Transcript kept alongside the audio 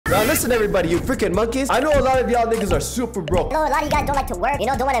Now listen everybody, you freaking monkeys. I know a lot of y'all niggas are super broke. I know a lot of you guys don't like to work. You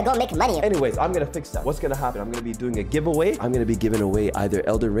know, don't want to go make money. Anyways, I'm gonna fix that. What's gonna happen? I'm gonna be doing a giveaway. I'm gonna be giving away either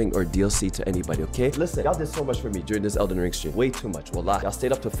Elden Ring or DLC to anybody, okay? Listen, y'all did so much for me during this Elden Ring stream. Way too much, wallah. Y'all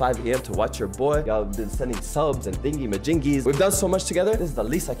stayed up to 5 a.m. to watch your boy. Y'all been sending subs and thingy majingies. We've done so much together. This is the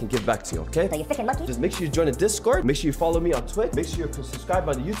least I can give back to you, okay? So you freaking monkey. Just make sure you join the Discord. Make sure you follow me on Twitch. Make sure you subscribe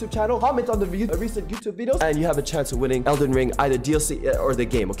on the YouTube channel. Comment on the recent YouTube videos. And you have a chance of winning Elden Ring, either DLC or the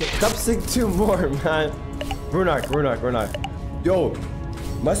game, okay? Stop saying 2 more, man. Runak. Yo,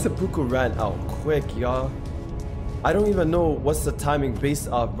 my seppuku ran out quick, y'all. I don't even know what's the timing based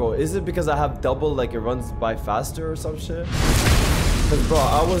off, bro. Is it because I have double, like it runs by faster or some shit? Cause bro,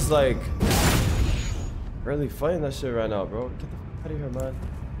 I was like really fighting that shit ran out, bro. Get the fuck out of here, man.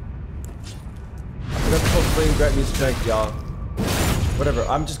 I forgot to put flame grant me strength, y'all. Whatever,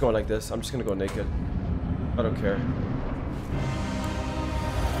 I'm just going like this. I'm just gonna go naked. I don't care.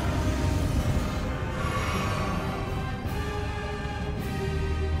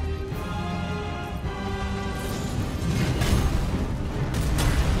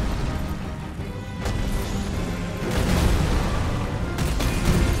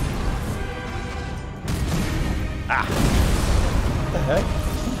 Ah! What the heck?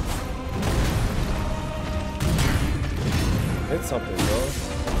 Hit something, bro.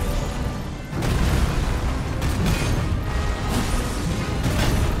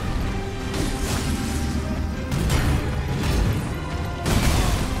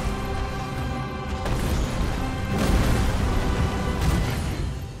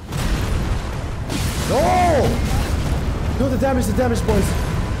 No! No, the damage, boys.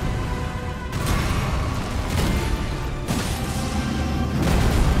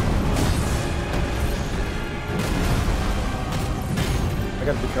 I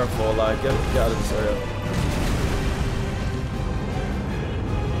gotta be careful, like, get out of this area.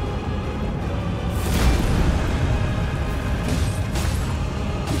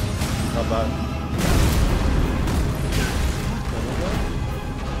 Not bad.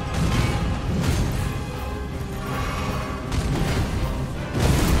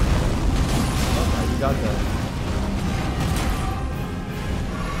 Okay, you got that.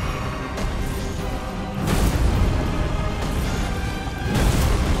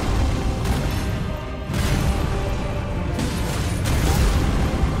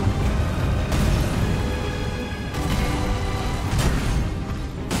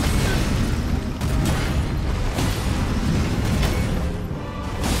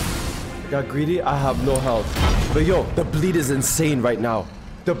 Got greedy, I have no health. But yo, the bleed is insane right now.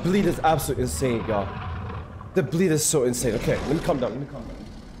 The bleed is absolutely insane, y'all. The bleed is so insane. Okay, let me calm down,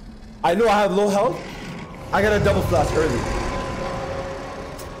 I know I have low health. I got a double flash early.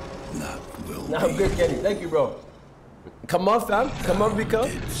 Nah, I'm good, Kenny. Thank you, bro. Come on, fam. Come on, Vika.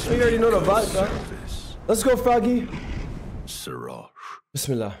 You already know the vibe, fam. Let's go, Froggy.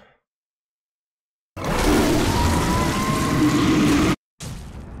 Bismillah.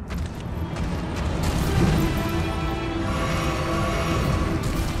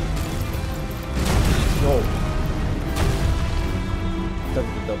 No.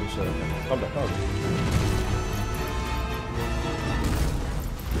 Double shot. Calm down.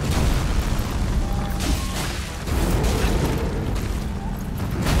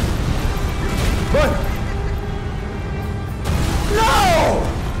 Run! No!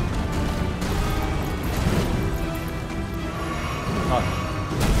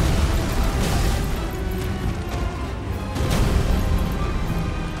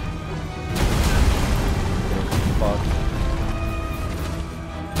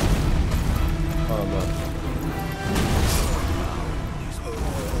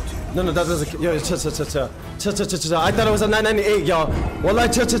 No, that was a yo. I thought it was a 998, y'all. Wallah, I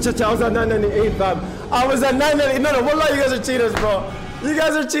was at 998, fam. I was at 998. No, wallah, you guys are cheaters, bro. You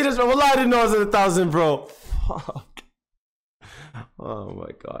guys are cheaters, bro. Wallah, I didn't know I was at 1,000, bro. Fuck. Oh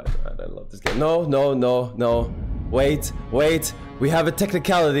my god, man, I love this game. No. Wait. We have a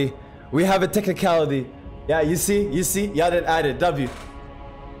technicality. Yeah, you see? Y'all didn't add it. W.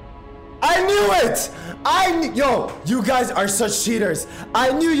 I knew it! Yo, you guys are such cheaters.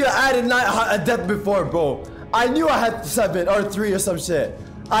 I knew you added a death before, bro. I knew I had 7 or 3 or some shit.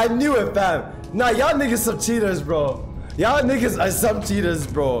 I knew it, fam. Nah, y'all niggas some cheaters, bro. Y'all niggas are some cheaters,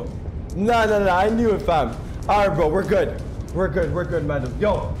 bro. Nah, I knew it, fam. Alright, bro, we're good. We're good, madam.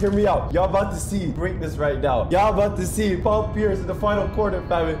 Yo, hear me out. Y'all about to see greatness right now. Y'all about to see Paul Pierce in the final quarter,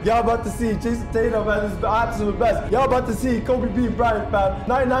 fam. Y'all about to see Jason Tatum, man. This is the absolute best. Y'all about to see Kobe B. Bryant, fam.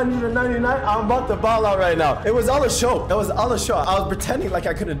 999. I'm about to ball out right now. It was all a show. I was pretending like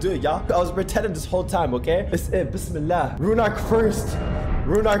I couldn't do it, y'all. I was pretending this whole time, okay? It's it. Bismillah. Runak first.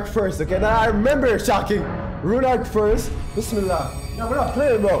 Rune Arc first, okay? Now I remember shocking. Rune Arc first. Bismillah. No, we're not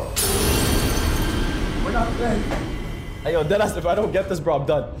playing, bro. We're not playing. Hey, yo, deadass, if I don't get this, bro, I'm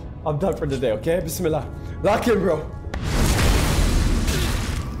done. I'm done for the day, okay? Bismillah. Lock in, bro.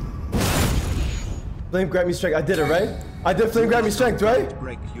 Flame grant me strength. I did it, right? I did flame grant me strength, right?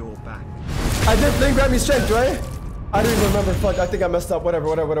 Break your back. I did flame grant me strength, right? I don't even remember. Fuck, I think I messed up.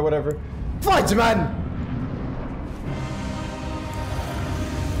 Whatever. Fight, man!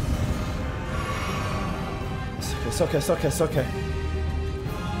 It's okay.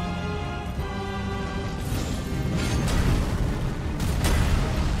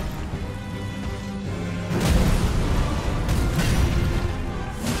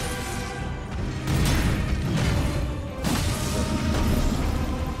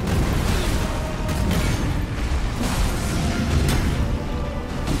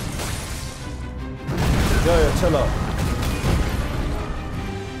 Yo, chill out.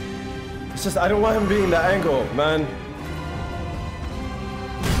 It's just, I don't want him being the angle, man.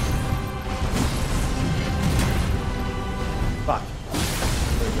 Fuck.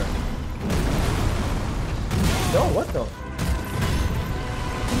 No, what the?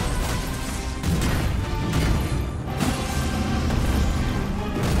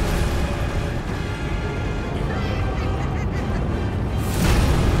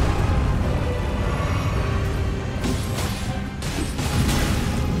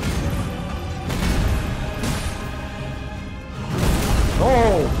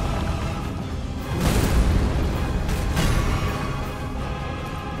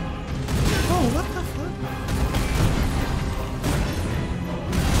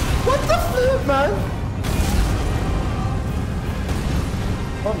 Man.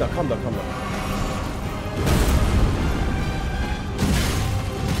 Calm down.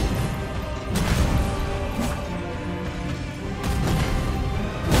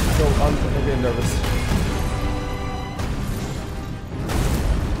 So I'm getting nervous.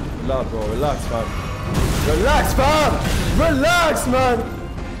 Relax, bro. Relax, man.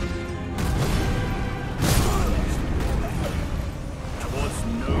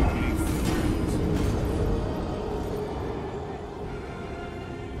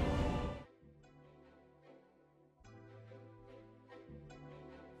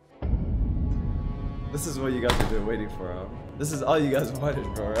 This is what you guys have been waiting for, huh? This is all you guys wanted,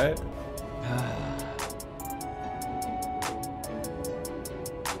 bro, right?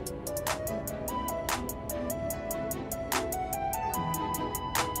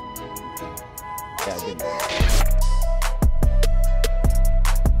 Yeah, I did.